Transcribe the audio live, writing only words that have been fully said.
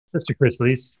Mr. Chris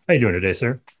Leisz. How you doing today,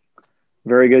 sir?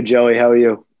 Very good, Joey. How are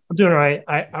you? I'm doing all right.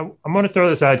 I'm going to throw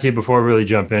this out to you before we really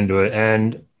jump into it,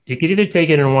 and you could either take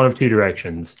it in one of two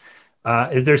directions.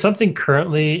 Is there something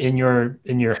currently in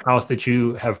your house that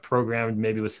you have programmed,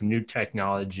 maybe with some new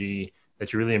technology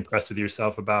that you're really impressed with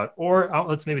yourself about? Or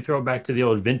let's maybe throw it back to the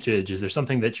old vintage. Is there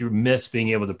something that you miss being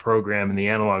able to program in the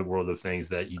analog world of things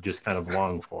that you just kind of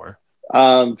long for?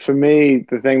 For me,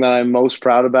 the thing that I'm most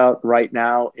proud about right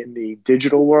now in the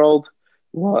digital world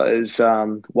was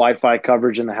Wi-Fi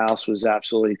coverage in the house was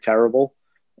absolutely terrible,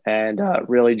 and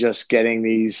really just getting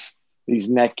these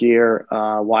Netgear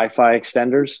Wi-Fi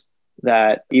extenders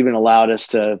that even allowed us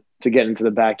to get into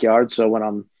the backyard. So when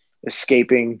I'm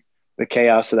escaping the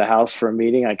chaos of the house for a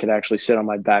meeting, I could actually sit on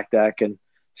my back deck and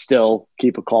still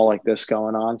keep a call like this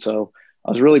going on. So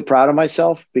I was really proud of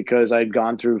myself because I'd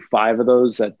gone through five of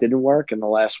those that didn't work, and the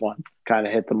last one kind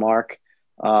of hit the mark.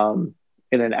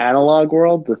 In an analog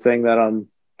world, the thing that I'm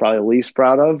probably least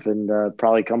proud of, and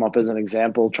probably come up as an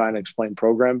example trying to explain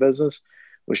program business,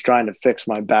 was trying to fix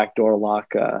my backdoor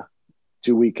lock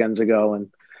 2 weekends ago,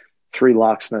 and three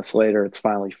locksmiths later, it's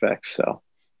finally fixed. So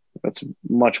that's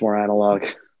much more analog.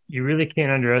 You really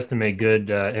can't underestimate good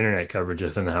internet coverage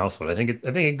within the household. I think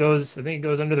it goes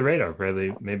under the radar,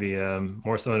 probably maybe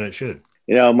more so than it should.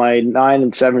 My 9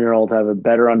 and 7-year-old have a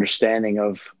better understanding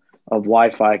of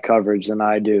Wi-Fi coverage than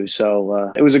I do.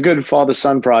 So it was a good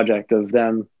father-son project of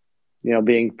them,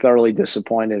 being thoroughly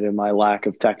disappointed in my lack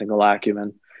of technical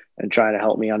acumen and trying to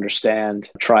help me understand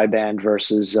tri-band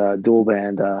versus dual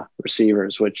band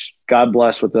receivers, which God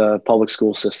bless what the public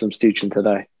school system's teaching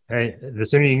today. Hey, the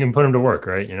sooner you can put them to work,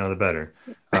 right? The better.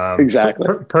 Exactly.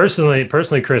 Personally,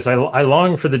 Chris, I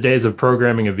long for the days of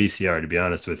programming a VCR. To be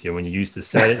honest with you, when you used to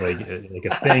set it like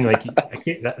a thing, like I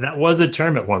can't, that was a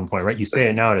term at one point, right? You say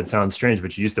it now and it sounds strange,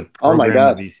 but you used to Oh my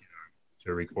program the God. VCR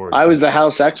to record I was the something.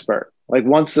 house expert. Like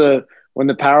when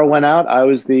the power went out, I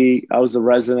was the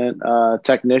resident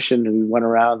technician who went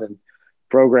around and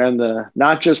programmed the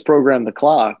not just programmed the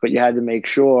clock, but you had to make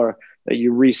sure that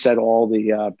you reset all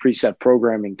the preset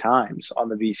programming times on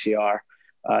the VCR.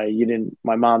 You didn't.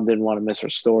 My mom didn't want to miss her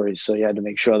stories, so you had to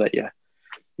make sure that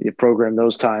you program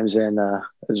those times in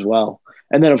as well.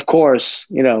 And then, of course,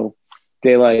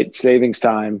 daylight savings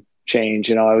time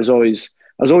change. I was always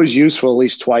useful at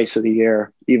least twice of the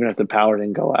year, even if the power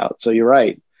didn't go out. So you're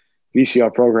right.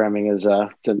 VCR programming is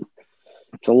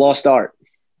it's a lost art.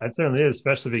 That certainly is,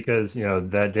 especially because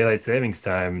that daylight savings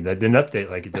time that didn't update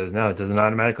like it does now. It doesn't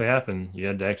automatically happen. You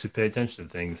had to actually pay attention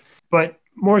to things. But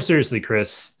more seriously,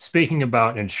 Chris, speaking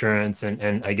about insurance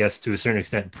and I guess to a certain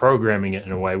extent programming it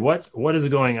in a way, what is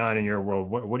going on in your world?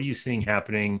 What are you seeing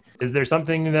happening? Is there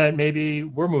something that maybe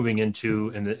we're moving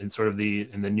into in sort of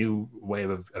in the new wave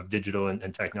of digital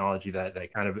and technology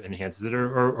that kind of enhances it,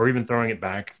 or even throwing it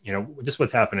back? Just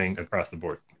what's happening across the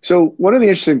board. So one of the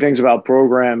interesting things about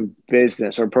program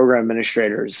business or program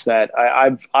administrators that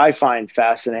I find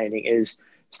fascinating is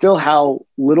still how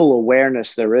little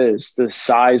awareness there is the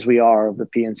size we are of the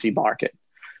PNC market.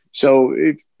 So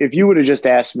if you would have just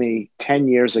asked me 10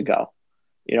 years ago,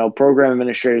 program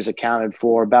administrators accounted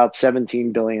for about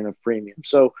 17 billion of premium.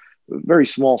 So very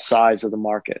small size of the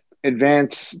market.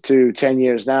 Advance to 10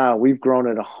 years now, we've grown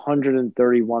at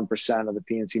 131% of the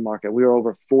PNC market. We are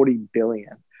over 40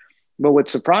 billion. But what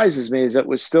surprises me is that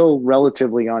we're still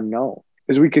relatively unknown.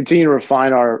 As we continue to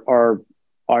refine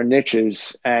our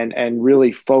niches and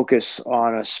really focus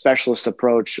on a specialist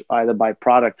approach, either by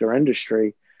product or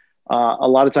industry, a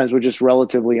lot of times we're just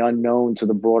relatively unknown to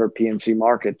the broader PNC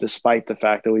market, despite the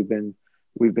fact that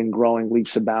we've been growing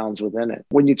leaps and bounds within it.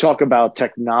 When you talk about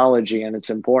technology and its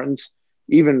importance,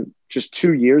 even just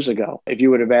 2 years ago, if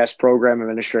you would have asked program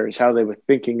administrators how they were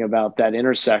thinking about that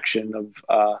intersection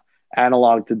of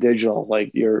analog to digital,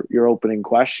 like your opening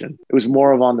question, it was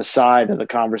more of on the side of the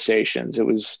conversations. It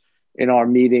was in our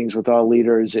meetings with our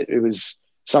leaders. It was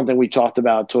something we talked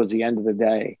about towards the end of the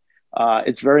day.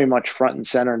 It's very much front and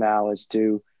center now as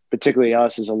to particularly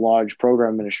us as a large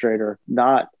program administrator,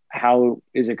 not how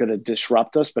is it going to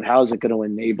disrupt us, but how is it going to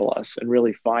enable us, and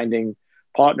really finding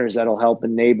partners that'll help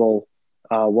enable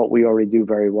what we already do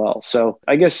very well. So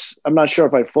I guess I'm not sure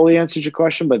if I fully answered your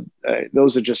question, but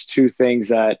those are just two things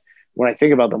that when I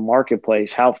think about the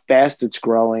marketplace, how fast it's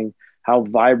growing, how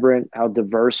vibrant, how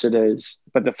diverse it is.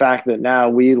 But the fact that now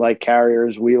we, like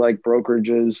carriers, we like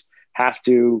brokerages, have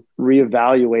to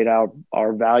reevaluate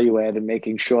our value add and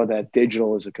making sure that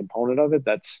digital is a component of it.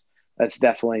 That's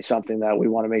definitely something that we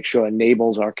want to make sure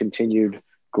enables our continued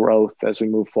growth as we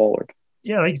move forward.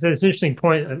 Yeah, like you said, it's an interesting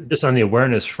point just on the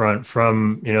awareness front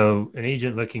from, an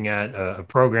agent looking at a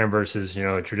program versus,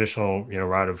 a traditional,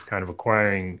 route of kind of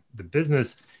acquiring the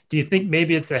business. Do you think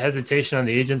maybe it's a hesitation on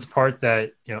the agent's part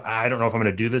that, I don't know if I'm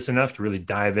going to do this enough to really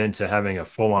dive into having a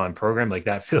full-on program? Like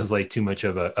that feels like too much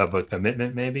of a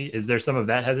commitment, maybe. Is there some of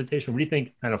that hesitation? What do you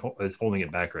think kind of is holding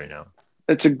it back right now?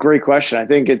 That's a great question. I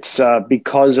think it's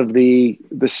because of the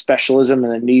specialism in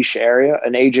the niche area.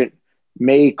 An agent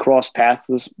may cross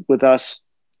paths with us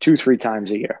 2, 3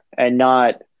 times a year, and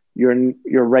not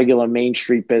your regular Main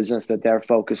Street business that they're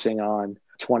focusing on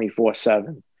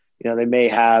 24/7. They may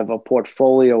have a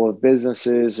portfolio of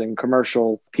businesses and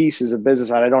commercial pieces of business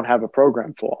that I don't have a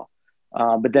program for,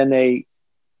 but then they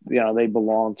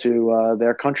belong to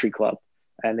their country club,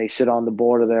 and they sit on the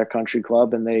board of their country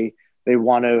club, and they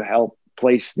want to help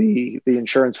place the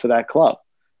insurance for that club.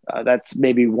 That's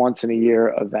maybe once in a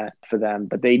year event for them,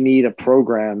 but they need a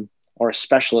program or a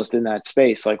specialist in that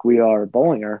space, like we are at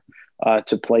Bollinger,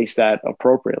 to place that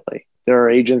appropriately. There are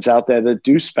agents out there that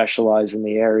do specialize in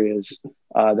the areas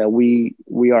that we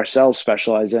ourselves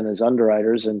specialize in as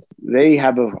underwriters, and they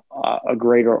have a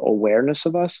greater awareness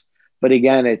of us. But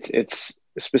again, it's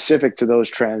specific to those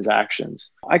transactions.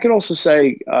 I could also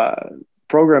say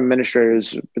program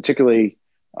administrators, particularly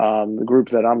the group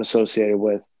that I'm associated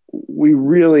with, we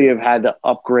really have had to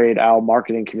upgrade our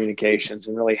marketing communications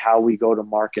and really how we go to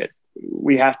market.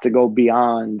 We have to go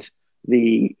beyond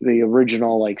the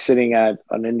original, like sitting at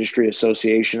an industry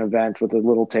association event with a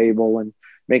little table and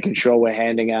making sure we're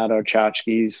handing out our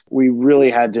tchotchkes. We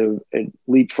really had to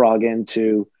leapfrog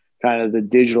into kind of the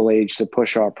digital age to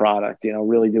push our product,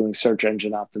 really doing search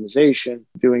engine optimization,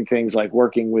 doing things like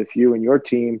working with you and your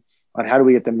team on how do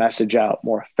we get the message out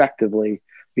more effectively,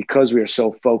 because we are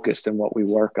so focused in what we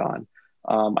work on.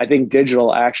 I think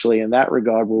digital actually in that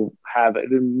regard will have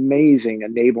an amazing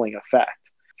enabling effect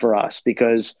for us,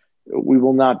 because we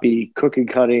will not be cookie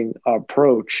cutting our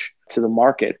approach to the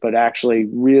market, but actually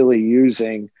really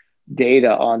using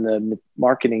data on the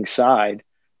marketing side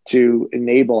to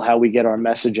enable how we get our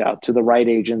message out to the right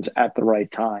agents at the right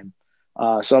time.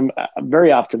 So I'm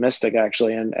very optimistic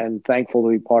actually, and thankful to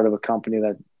be part of a company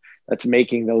that's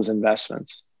making those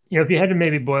investments. If you had to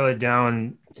maybe boil it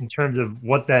down in terms of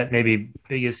what that maybe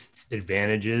biggest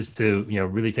advantage is to,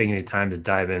 really taking the time to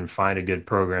dive in, find a good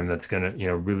program that's going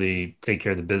to, really take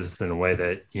care of the business in a way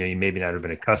that, you maybe not have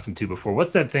been accustomed to before.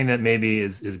 What's that thing that maybe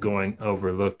is going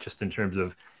overlooked just in terms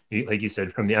of, like you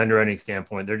said, from the underwriting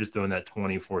standpoint, they're just doing that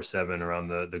 24/7 around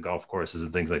the golf courses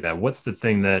and things like that. What's the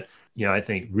thing that, I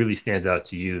think really stands out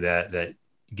to you that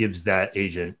gives that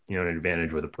agent, an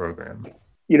advantage with a program?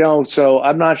 So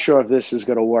I'm not sure if this is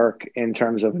going to work in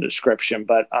terms of a description,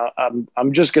 but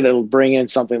I'm just going to bring in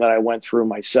something that I went through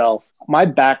myself. My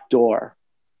back door,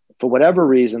 for whatever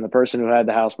reason, the person who had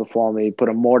the house before me put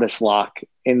a mortise lock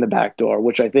in the back door,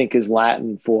 which I think is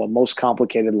Latin for most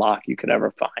complicated lock you could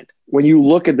ever find. When you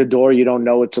look at the door, you don't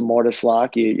know it's a mortise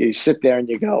lock. You sit there and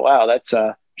you go, wow, that's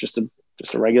just a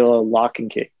regular lock and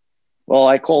key. Well,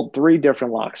 I called 3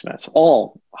 different locksmiths,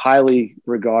 all highly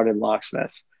regarded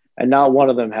locksmiths, and not one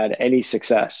of them had any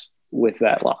success with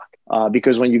that lock,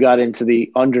 because when you got into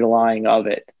the underlying of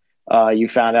it, you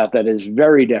found out that it's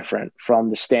very different from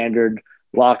the standard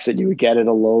locks that you would get at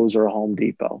a Lowe's or a Home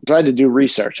Depot. So I had to do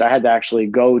research. I had to actually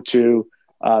go to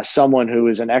someone who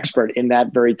is an expert in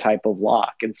that very type of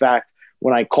lock. In fact,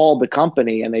 when I called the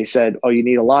company and they said, oh, you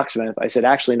need a locksmith, I said,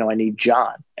 actually, no, I need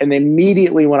John. And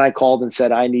immediately when I called and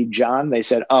said, I need John, they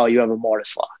said, oh, you have a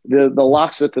mortise lock. The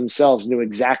locksmith themselves knew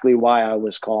exactly why I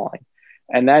was calling.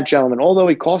 And that gentleman, although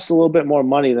he cost a little bit more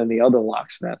money than the other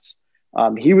locksmiths,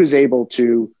 he was able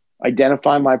to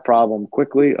identify my problem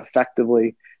quickly,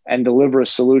 effectively, and deliver a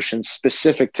solution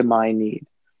specific to my need.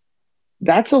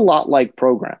 That's a lot like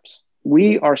programs.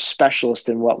 We are specialists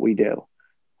in what we do.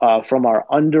 From our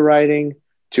underwriting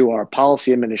to our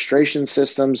policy administration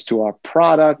systems, to our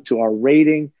product, to our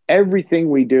rating,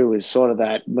 everything we do is sort of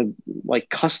that like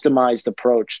customized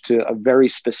approach to a very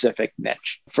specific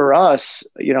niche. For us,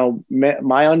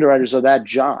 my underwriters are that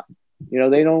John.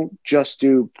 They don't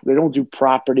do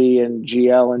property and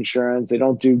GL insurance. They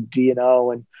don't do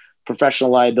D&O and professional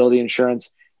liability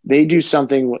insurance. They do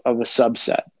something of a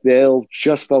subset. They'll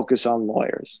just focus on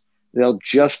lawyers. They'll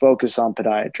just focus on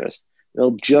podiatrists.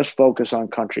 They'll just focus on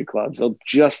country clubs. They'll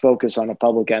just focus on a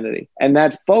public entity. And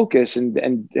that focus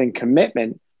and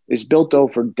commitment is built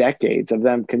over decades of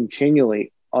them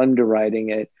continually underwriting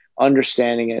it,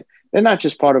 understanding it. They're not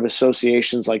just part of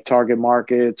associations like Target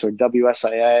Markets or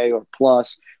WSIA or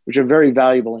Plus, which are very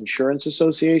valuable insurance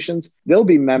associations. They'll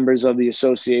be members of the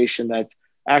association that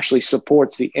actually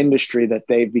supports the industry that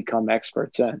they've become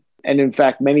experts in. And in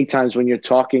fact, many times when you're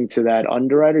talking to that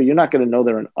underwriter, you're not going to know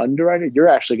they're an underwriter. You're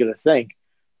actually going to think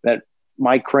that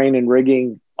my crane and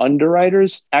rigging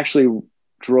underwriters actually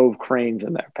drove cranes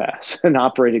in their past and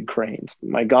operated cranes.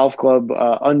 My golf club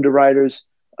underwriters,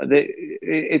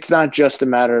 it's not just a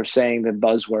matter of saying the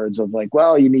buzzwords of like,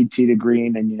 well, you need tee to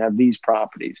green and you have these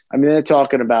properties. I mean, they're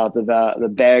talking about the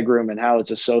bag room and how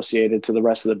it's associated to the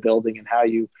rest of the building and how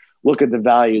you look at the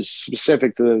values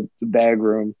specific to the bag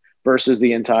room versus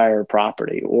the entire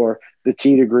property, or the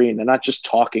tee to green. They're not just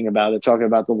talking about it, they're talking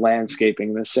about the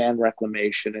landscaping, the sand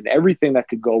reclamation, and everything that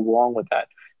could go wrong with that.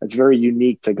 That's very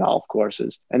unique to golf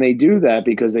courses. And they do that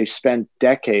because they've spent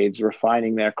decades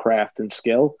refining their craft and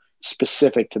skill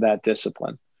specific to that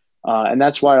discipline. And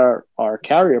that's why our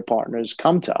carrier partners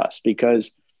come to us,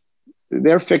 because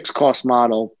their fixed cost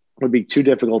model would be too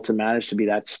difficult to manage to be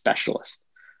that specialist.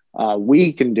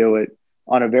 We can do it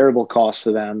on a variable cost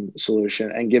for them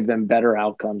solution and give them better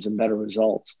outcomes and better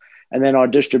results. And then our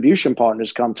distribution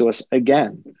partners come to us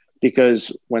again,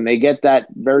 because when they get that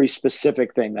very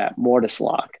specific thing, that mortise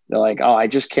lock, they're like, oh, I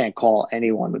just can't call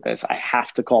anyone with this. I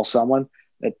have to call someone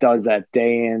that does that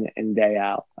day in and day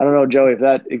out. I don't know, Joey, if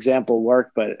that example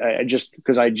worked, but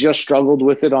because I just struggled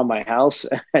with it on my house.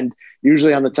 And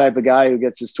usually I'm the type of guy who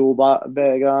gets his tool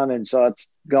bag on and starts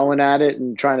going at it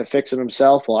and trying to fix it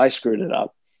himself. Well, I screwed it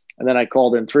up. And then I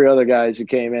called in 3 other guys who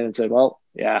came in and said, well,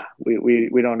 yeah,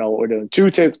 we don't know what we're doing. 2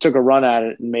 took a run at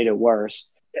it and made it worse.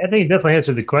 I think it definitely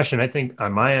answered the question. I think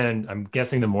on my end, I'm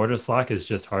guessing the mortise lock is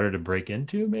just harder to break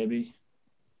into, maybe?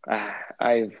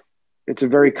 It's a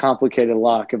very complicated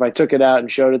lock. If I took it out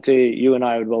and showed it to you, you and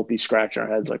I would both be scratching our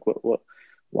heads like,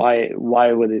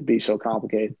 why would it be so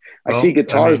complicated? Well, I see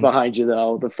guitars behind you,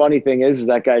 though. The funny thing is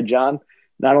that guy, John,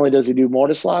 not only does he do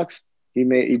mortise locks, he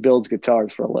builds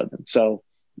guitars for a living. So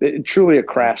truly a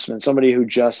craftsman, somebody who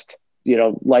just,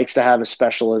 likes to have a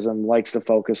specialism, likes to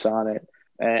focus on it.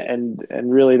 And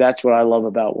really that's what I love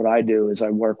about what I do is I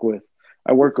work with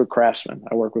craftsmen.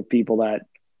 I work with people that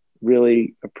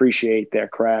really appreciate their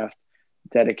craft,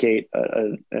 dedicate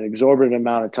an exorbitant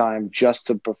amount of time just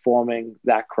to performing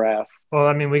that craft. Well,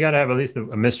 I mean, we got to have at least a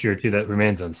mystery or two that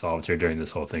remains unsolved here during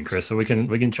this whole thing, Chris. So we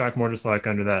can chalk mortise lock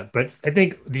under that. But I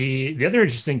think the other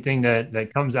interesting thing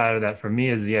that comes out of that for me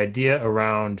is the idea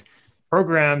around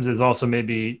programs is also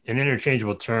maybe an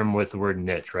interchangeable term with the word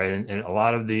niche, right? And a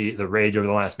lot of the rage over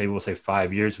the last, maybe we'll say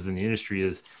 5 years within the industry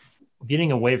is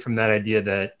getting away from that idea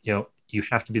that, you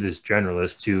have to be this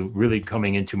generalist to really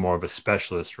coming into more of a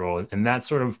specialist role. And that's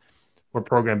sort of where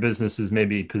program business is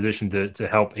maybe positioned to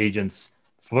help agents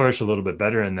flourish a little bit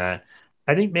better in that.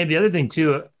 I think maybe the other thing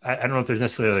too, I don't know if there's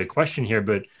necessarily a question here,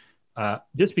 but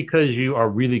just because you are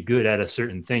really good at a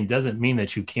certain thing doesn't mean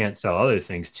that you can't sell other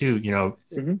things too.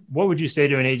 What would you say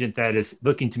to an agent that is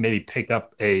looking to maybe pick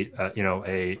up a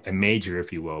major,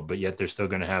 if you will, but yet they're still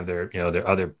going to have their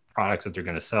other products that they're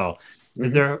going to sell?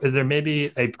 Mm-hmm. Is there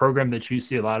maybe a program that you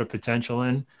see a lot of potential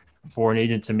in for an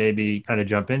agent to maybe kind of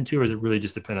jump into, or does it really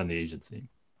just depend on the agency?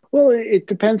 Well, it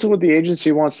depends on what the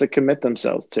agency wants to commit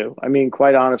themselves to. I mean,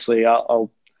 quite honestly, I'll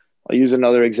use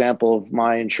another example of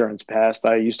my insurance past.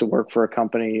 I used to work for a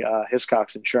company,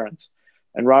 Hiscox Insurance,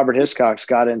 and Robert Hiscox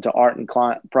got into art and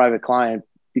private client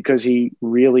because he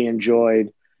really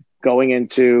enjoyed going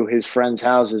into his friends'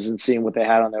 houses and seeing what they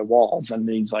had on their walls. And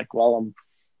he's like, well,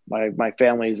 my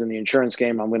family is in the insurance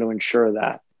game. I'm going to insure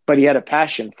that. But he had a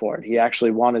passion for it. He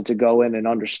actually wanted to go in and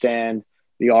understand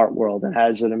the art world and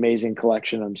has an amazing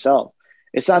collection himself.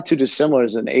 It's not too dissimilar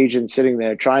as an agent sitting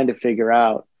there trying to figure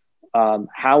out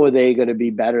how are they going to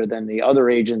be better than the other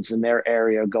agents in their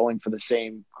area going for the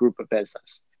same group of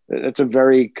business. It's a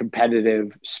very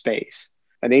competitive space.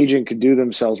 An agent could do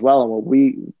themselves well. And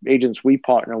what agents we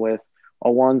partner with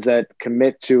are ones that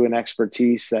commit to an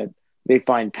expertise that they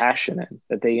find passion in,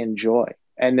 that they enjoy,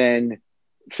 and then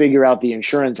figure out the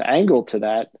insurance angle to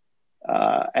that.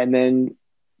 And then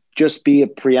just be a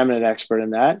preeminent expert in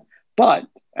that. But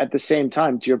at the same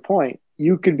time, to your point,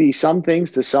 you could be some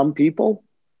things to some people,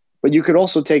 but you could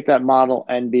also take that model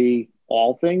and be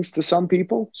all things to some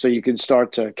people. So you can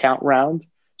start to count round.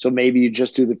 So maybe you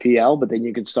just do the PL, but then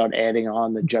you can start adding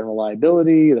on the general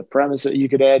liability, the premise that you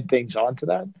could add things onto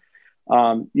that.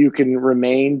 You can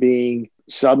remain being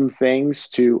some things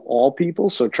to all people.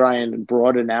 So try and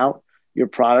broaden out your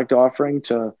product offering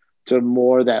to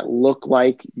more that look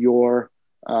like your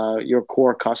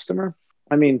core customer.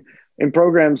 I mean, in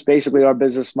programs, basically our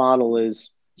business model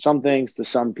is some things to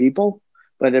some people,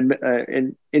 but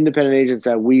in independent agents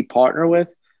that we partner with,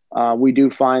 we do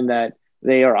find that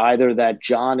they are either that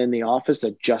John in the office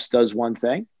that just does one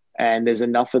thing, and there's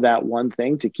enough of that one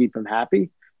thing to keep him happy.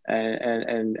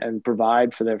 and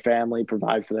provide for their family,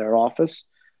 provide for their office.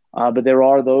 But there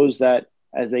are those that,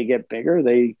 as they get bigger,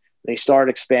 they start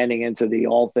expanding into the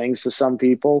all things to some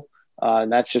people,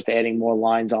 and that's just adding more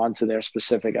lines onto their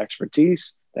specific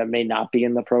expertise that may not be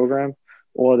in the program,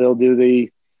 or they'll do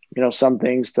some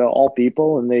things to all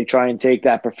people, and they try and take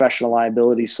that professional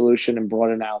liability solution and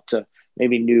broaden out to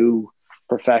maybe new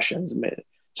professions.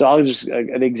 So I'll just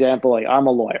an example, like I'm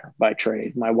a lawyer by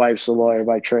trade. My wife's a lawyer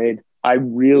by trade. I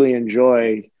really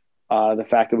enjoy the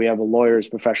fact that we have a lawyer's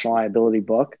professional liability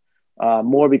book,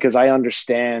 more because I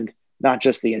understand not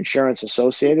just the insurance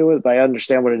associated with it, but I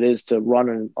understand what it is to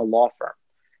run a law firm.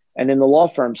 And in the law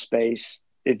firm space,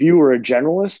 if you were a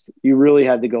generalist, you really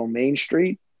had to go Main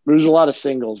Street. There was a lot of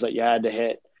singles that you had to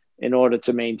hit in order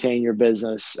to maintain your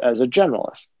business as a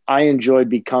generalist. I enjoyed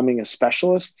becoming a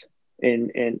specialist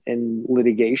in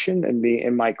litigation and be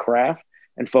in my craft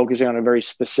and focusing on a very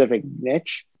specific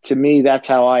niche. To me, that's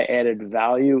how I added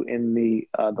value in the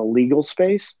legal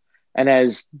space. And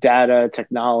as data,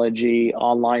 technology,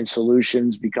 online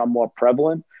solutions become more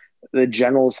prevalent, the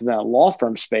generalist in that law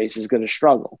firm space is going to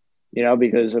struggle,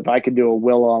 because if I could do a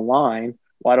will online,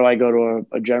 why do I go to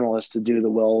a generalist to do the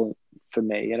will for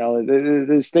me?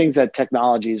 There's things that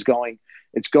technology is going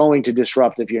to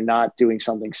disrupt if you're not doing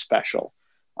something special.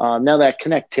 Now that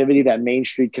connectivity, that Main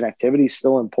Street connectivity is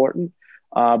still important,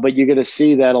 but you're going to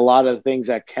see that a lot of the things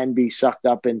that can be sucked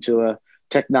up into a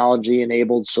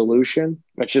technology-enabled solution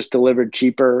that's just delivered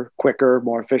cheaper, quicker,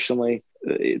 more efficiently,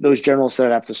 those generalists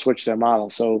that have to switch their model.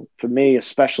 So for me, a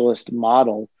specialist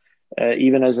model,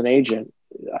 even as an agent,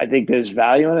 I think there's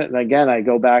value in it. And again, I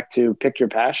go back to pick your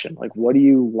passion. Like, what do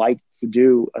you like to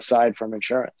do aside from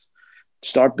insurance?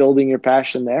 Start building your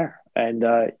passion there. And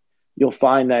you'll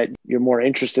find that you're more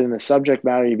interested in the subject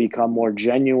matter. You become more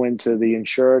genuine to the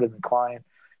insured and the client,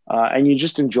 and you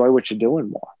just enjoy what you're doing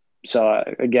more. So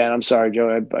again, I'm sorry,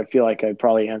 Joe. I feel like I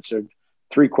probably answered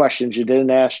 3 questions you didn't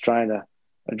ask, trying to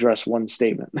address one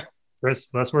statement. Chris,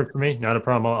 less work for me. Not a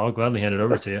problem. I'll gladly hand it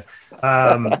over to you.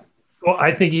 Well,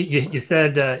 I think you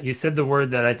said the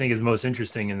word that I think is most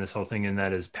interesting in this whole thing, and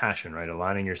that is passion, right?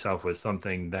 Aligning yourself with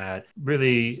something that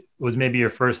really was maybe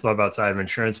your first love outside of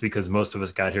insurance, because most of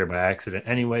us got here by accident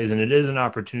anyways. And it is an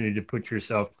opportunity to put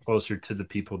yourself closer to the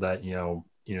people that, you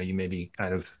maybe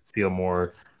kind of feel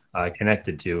more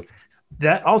connected to.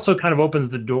 That also kind of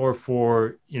opens the door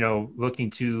for,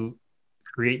 looking to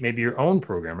create maybe your own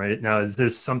program, right? Now, is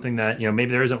this something that,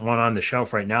 maybe there isn't one on the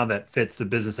shelf right now that fits the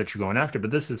business that you're going after,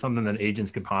 but this is something that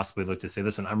agents could possibly look to say,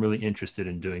 listen, I'm really interested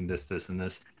in doing this, this, and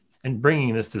this, and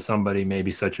bringing this to somebody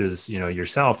maybe such as,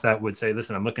 yourself, that would say,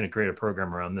 listen, I'm looking to create a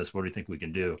program around this. What do you think we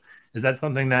can do? Is that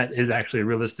something that is actually a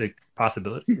realistic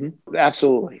possibility? Mm-hmm.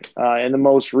 Absolutely. And the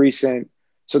most recent,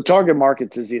 so Target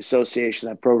Markets is the association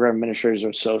that program administrators are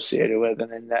associated with.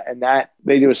 And that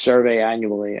they do a survey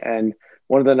annually. And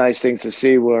one of the nice things to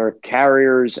see were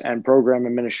carriers and program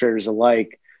administrators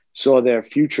alike saw their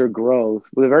future growth.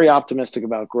 They're very optimistic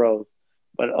about growth,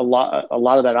 but a lot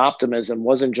of that optimism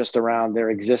wasn't just around their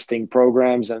existing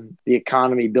programs and the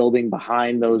economy building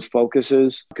behind those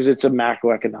focuses, because it's a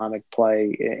macroeconomic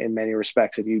play in many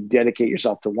respects. If you dedicate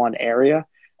yourself to one area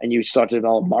and you start to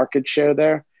develop market share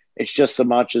there, it's just so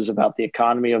much as about the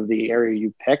economy of the area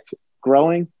you picked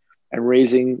growing and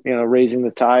raising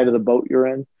the tide of the boat you're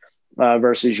in.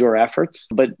 Versus your efforts.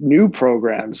 But new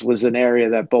programs was an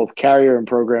area that both carrier and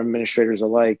program administrators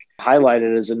alike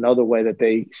highlighted as another way that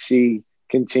they see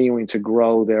continuing to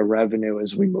grow their revenue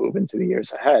as we move into the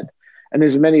years ahead. And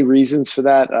there's many reasons for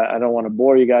that. I don't want to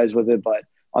bore you guys with it, but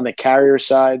on the carrier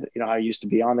side, I used to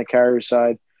be on the carrier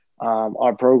side.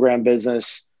 Our program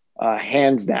business,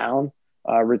 hands down,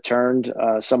 returned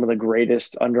some of the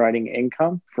greatest underwriting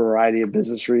income for a variety of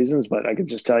business reasons. But I can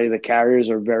just tell you the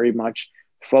carriers are very much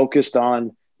focused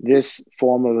on this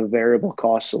form of a variable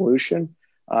cost solution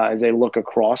as they look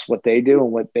across what they do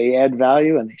and what they add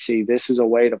value. And they see this is a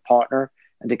way to partner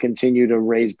and to continue to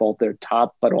raise both their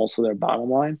top, but also their bottom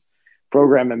line.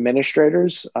 Program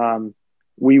administrators,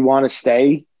 we want to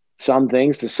stay some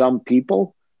things to some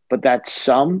people, but that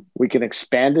some, we can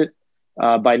expand it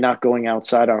by not going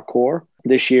outside our core.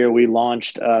 This year we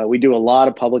launched, we do a lot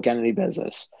of public entity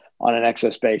business on an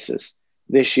excess basis.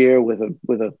 This year, with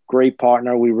a great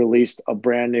partner, we released a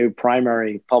brand new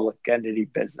primary public entity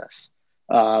business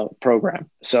program.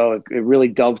 So it really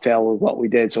dovetailed with what we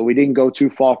did. So we didn't go too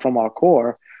far from our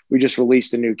core. We just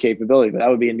released a new capability. But that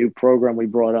would be a new program we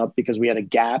brought up because we had a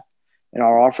gap in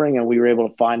our offering, and we were able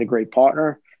to find a great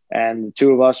partner. And the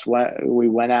two of us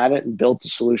went at it and built a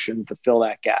solution to fill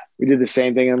that gap. We did the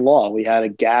same thing in law. We had a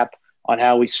gap on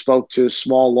how we spoke to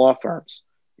small law firms.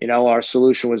 Our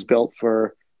solution was built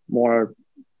for more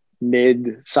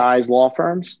mid-sized law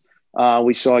firms.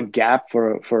 We saw a gap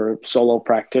for solo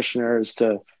practitioners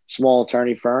to small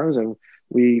attorney firms, and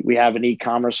we have an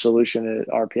e-commerce solution at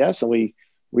RPS, and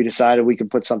we decided we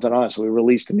could put something on it. So we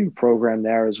released a new program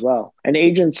there as well. And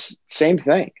agents, same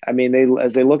thing. I mean,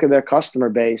 as they look at their customer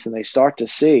base and they start to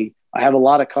see, I have a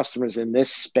lot of customers in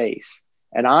this space,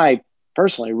 and I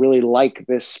personally really like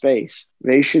this space.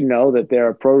 They should know that there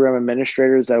are program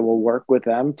administrators that will work with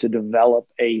them to develop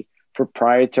a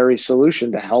proprietary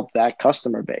solution to help that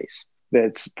customer base.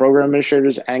 That's program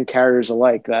administrators and carriers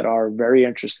alike that are very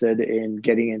interested in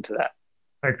getting into that.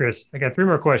 All right, Chris, I got 3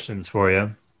 more questions for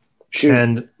you. Shoot.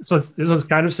 And so this one's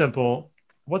kind of simple.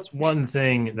 What's one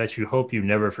thing that you hope you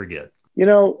never forget? You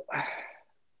know,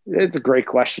 it's a great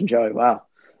question, Joey. Wow.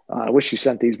 I wish you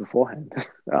sent these beforehand.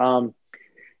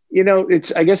 You know,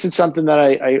 I guess it's something that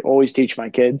I always teach my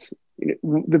kids. You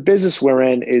know, the business we're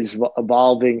in is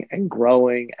evolving and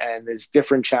growing, and there's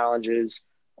different challenges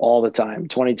all the time.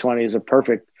 2020 is a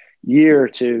perfect year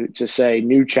to say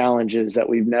new challenges that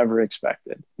we've never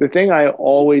expected. The thing I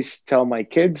always tell my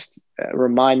kids,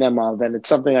 remind them of, and it's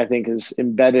something I think is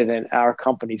embedded in our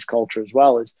company's culture as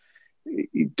well, is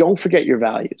don't forget your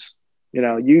values. You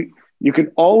know, you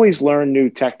can always learn new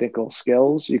technical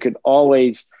skills. You could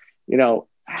always, you know,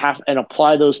 have and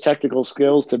apply those technical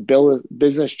skills to build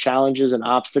business challenges and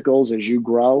obstacles as you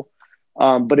grow.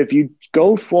 But if you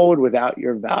go forward without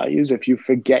your values, if you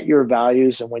forget your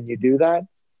values, and when you do that,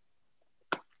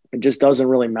 it just doesn't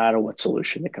really matter what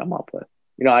solution you come up with.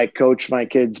 You know, I coach my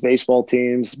kids' baseball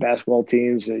teams, basketball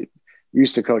teams. I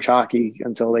used to coach hockey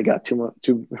until they got too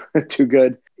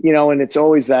good. You know, and it's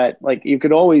always that, like, you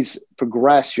could always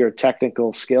progress your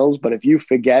technical skills, but if you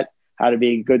forget how to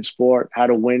be a good sport, how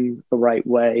to win the right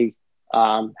way,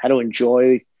 how to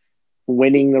enjoy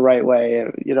winning the right way,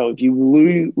 you know, if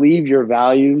you leave your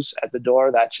values at the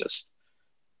door, that's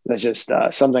just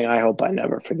something I hope I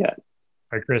never forget.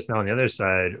 All right, Chris, now on the other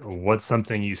side, what's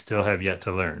something you still have yet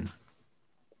to learn?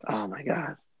 Oh my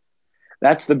God.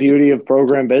 That's the beauty of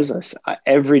program business.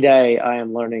 Every day I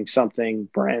am learning something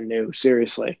brand new.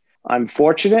 Seriously, I'm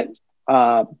fortunate,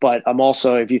 but I'm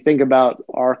also, if you think about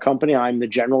our company, I'm the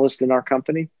generalist in our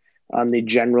company. I'm the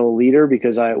general leader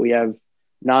because we have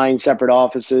 9 separate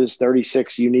offices,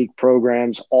 36 unique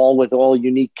programs, all with all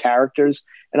unique characters.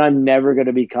 And I'm never going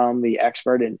to become the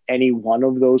expert in any one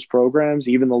of those programs,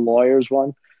 even the lawyers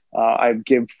one. I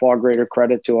give far greater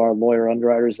credit to our lawyer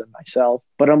underwriters than myself,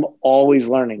 but I'm always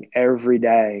learning every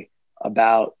day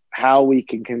about how we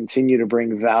can continue to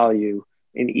bring value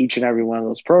in each and every one of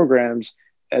those programs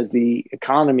as the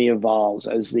economy evolves,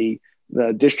 as the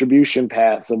distribution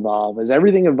paths evolve, as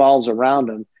everything evolves around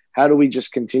them. How do we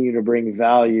just continue to bring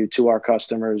value to our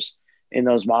customers in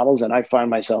those models? And I find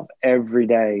myself every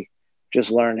day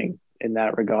just learning in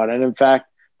that regard. And in fact,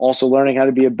 also learning how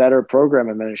to be a better program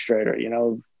administrator, you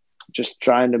know, just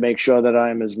trying to make sure that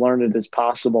I'm as learned as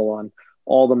possible on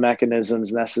all the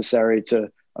mechanisms necessary to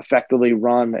effectively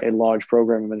run a large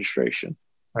program administration.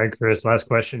 All right, Chris, last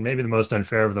question, maybe the most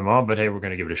unfair of them all, but hey, we're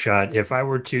going to give it a shot. If I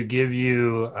were to give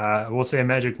you, we'll say a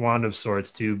magic wand of sorts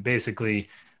to basically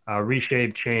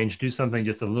reshape, change, do something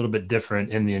just a little bit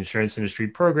different in the insurance industry,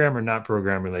 program or not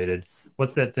program related,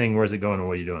 what's that thing? Where's it going? And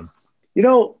what are you doing? You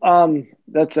know,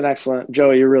 that's an excellent,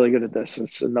 Joey, you're really good at this.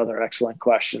 It's another excellent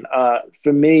question.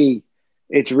 For me,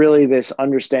 it's really this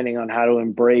understanding on how to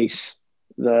embrace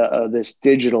this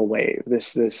digital wave,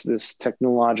 this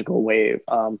technological wave.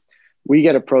 We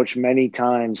get approached many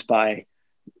times by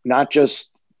not just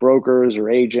brokers or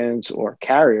agents or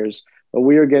carriers, but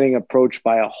we are getting approached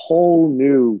by a whole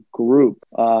new group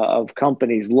of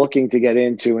companies looking to get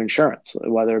into insurance,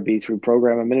 whether it be through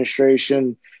program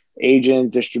administration,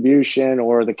 agent distribution,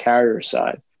 or the carrier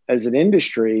side. As an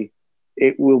industry,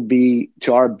 it will be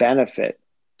to our benefit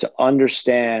to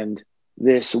understand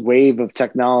this wave of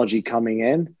technology coming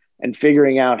in and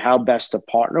figuring out how best to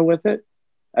partner with it,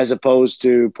 as opposed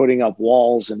to putting up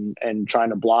walls and trying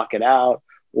to block it out,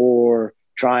 or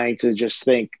trying to just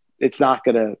think it's not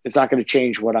gonna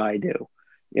change what I do.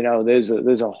 You know, there's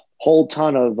a whole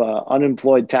ton of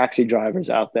unemployed taxi drivers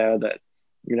out there that,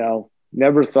 you know,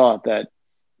 never thought that,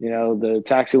 you know, the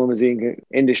taxi limousine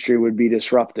industry would be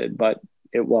disrupted, but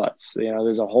it was. You know,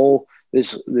 there's a whole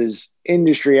this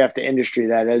industry after industry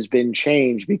that has been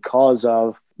changed because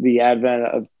of the advent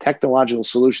of technological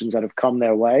solutions that have come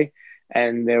their way.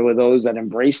 And there were those that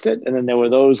embraced it, and then there were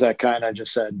those that kind of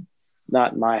just said,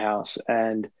 not in my house.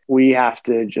 And we have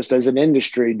to, just as an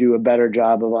industry, do a better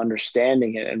job of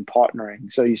understanding it and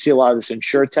partnering. So you see a lot of this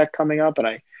insurtech coming up, and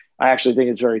I actually think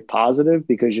it's very positive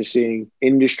because you're seeing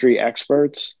industry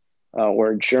experts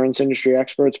or insurance industry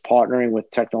experts partnering with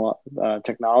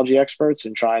technology experts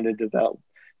and trying to develop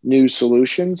new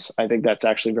solutions. I think that's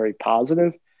actually very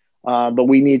positive. But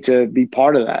we need to be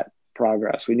part of that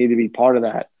progress. We need to be part of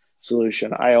that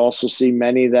solution. I also see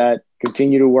many that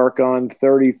continue to work on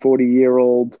 30,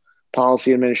 40-year-old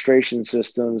policy administration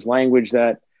systems, language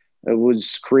that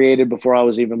was created before I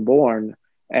was even born,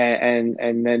 and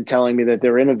then telling me that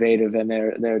they're innovative and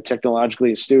they're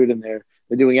technologically astute and they're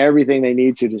doing everything they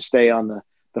need to stay on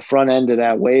the front end of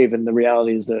that wave. And the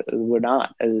reality is that we're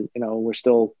not. We're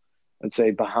still, let's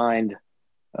say, behind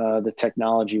the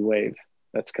technology wave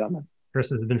that's coming. Chris,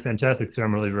 this has been fantastic. So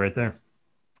I'm going to leave it right there.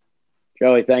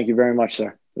 Joey, thank you very much,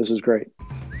 sir. This was great.